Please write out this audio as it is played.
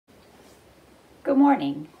Good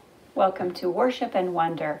morning. Welcome to Worship and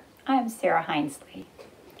Wonder. I'm Sarah Hinesley.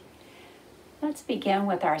 Let's begin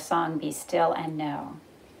with our song, Be Still and Know.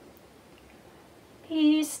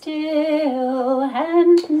 Be still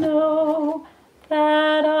and know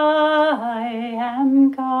that I am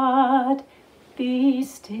God. Be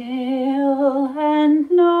still and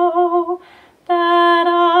know that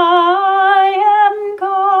I am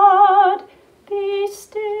God. Be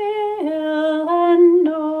still and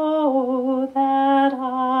know that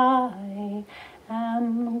I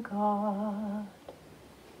am God.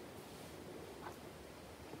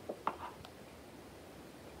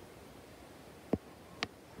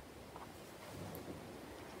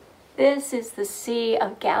 This is the Sea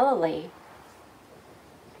of Galilee.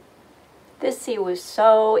 This sea was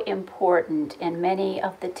so important in many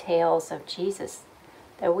of the tales of Jesus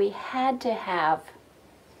that we had to have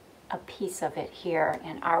a piece of it here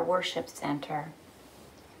in our worship center.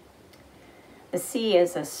 The sea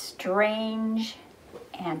is a strange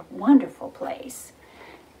and wonderful place.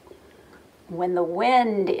 When the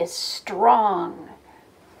wind is strong,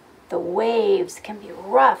 the waves can be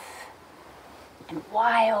rough and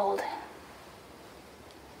wild.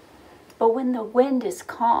 But when the wind is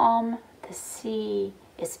calm, the sea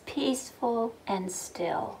is peaceful and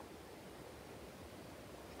still.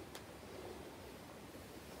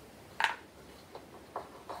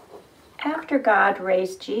 After God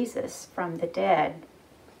raised Jesus from the dead,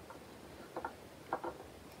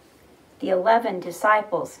 the 11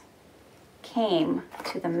 disciples came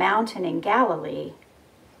to the mountain in Galilee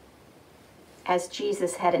as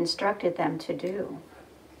Jesus had instructed them to do.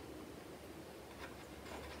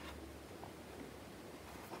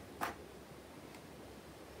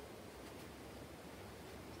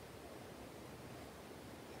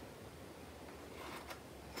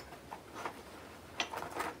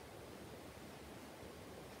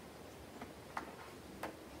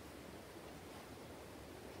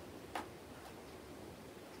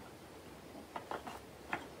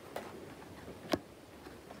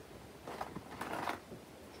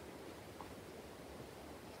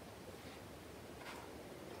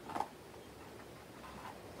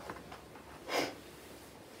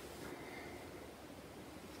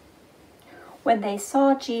 When they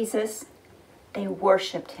saw Jesus, they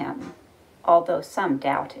worshiped him, although some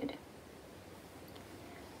doubted.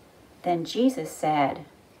 Then Jesus said,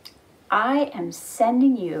 I am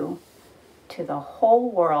sending you to the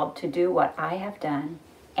whole world to do what I have done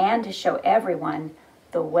and to show everyone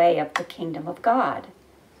the way of the kingdom of God.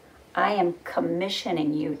 I am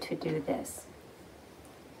commissioning you to do this.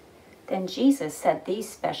 Then Jesus said these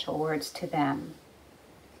special words to them.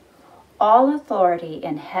 All authority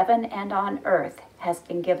in heaven and on earth has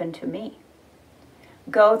been given to me.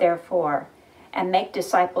 Go, therefore, and make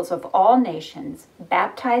disciples of all nations,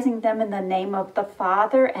 baptizing them in the name of the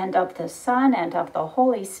Father and of the Son and of the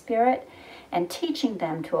Holy Spirit, and teaching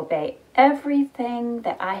them to obey everything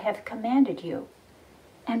that I have commanded you.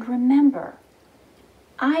 And remember,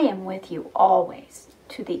 I am with you always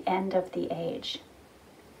to the end of the age.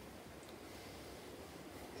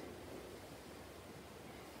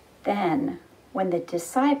 Then, when the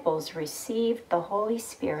disciples received the Holy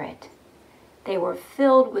Spirit, they were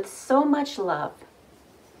filled with so much love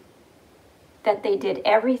that they did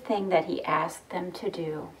everything that he asked them to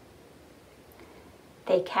do.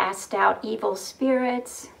 They cast out evil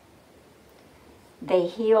spirits, they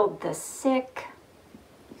healed the sick,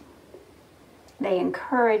 they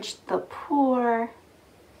encouraged the poor,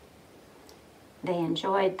 they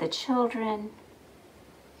enjoyed the children,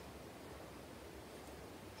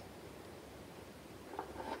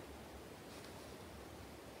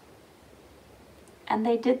 and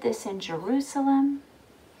they did this in Jerusalem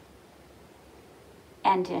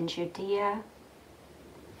and in Judea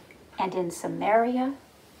and in Samaria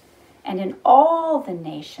and in all the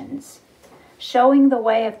nations, showing the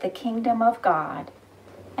way of the kingdom of God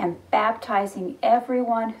and baptizing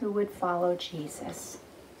everyone who would follow Jesus.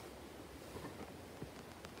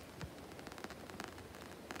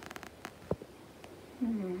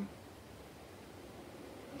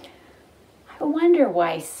 I wonder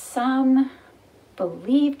why some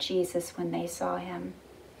believed Jesus when they saw him,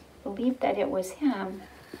 believed that it was him,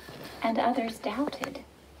 and others doubted.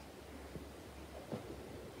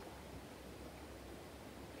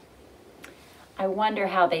 I wonder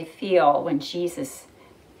how they feel when Jesus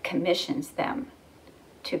commissions them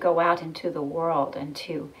to go out into the world and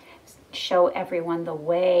to show everyone the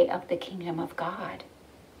way of the kingdom of God.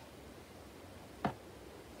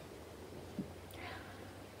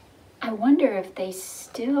 I wonder if they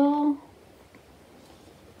still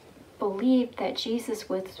believed that Jesus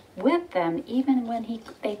was with them even when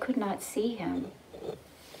they could not see him.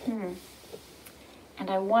 And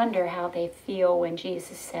I wonder how they feel when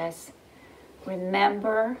Jesus says,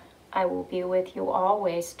 "Remember, I will be with you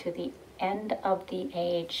always to the end of the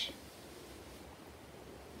age."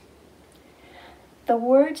 The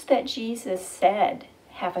words that Jesus said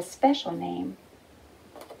have a special name.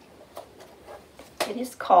 It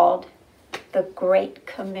is called the Great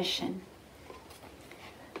Commission.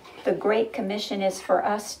 The Great Commission is for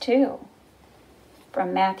us too.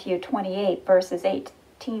 From Matthew 28, verses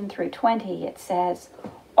 18 through 20, it says,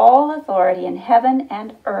 "All authority in heaven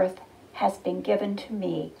and earth has been given to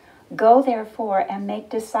me. Go therefore and make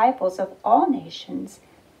disciples of all nations,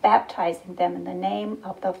 baptizing them in the name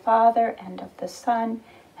of the Father and of the Son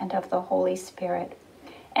and of the Holy Spirit,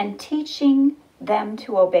 and teaching them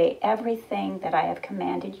to obey everything that I have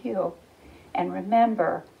commanded you. And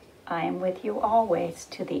remember, I am with you always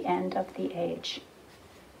to the end of the age."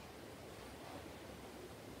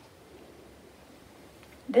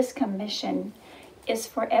 This commission is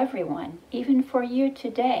for everyone, even for you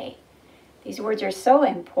today. These words are so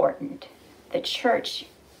important. The church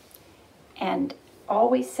and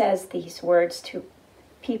always says these words to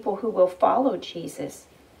people who will follow Jesus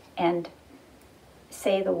and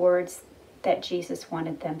say the words that Jesus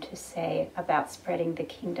wanted them to say about spreading the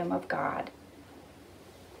kingdom of God.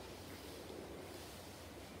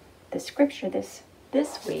 The scripture this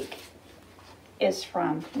week is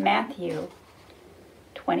from Matthew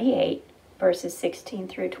 28, verses 16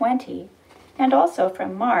 through 20, and also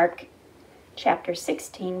from Mark chapter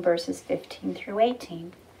 16, verses 15 through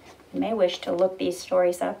 18. You may wish to look these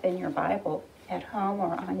stories up in your Bible at home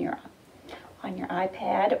or on your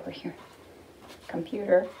iPad or your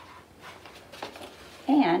computer,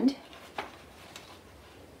 and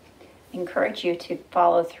encourage you to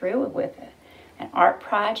follow through with an art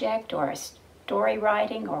project or a story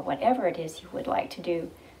writing or whatever it is you would like to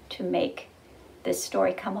do to make this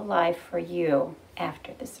story come alive for you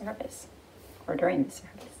after the service or during the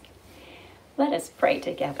service. Let us pray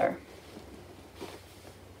together.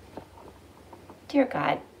 Dear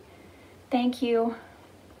God, thank you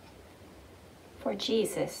for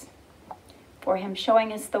Jesus, for him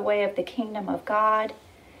showing us the way of the kingdom of God,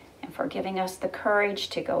 and for giving us the courage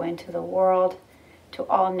to go into the world, to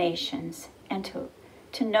all nations, and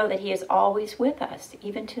to know that he is always with us,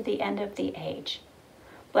 even to the end of the age.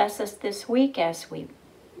 Bless us this week as we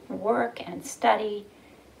work and study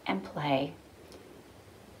and play.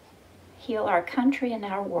 Heal our country and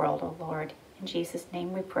our world, O Lord. In Jesus'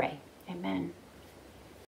 name we pray. Amen.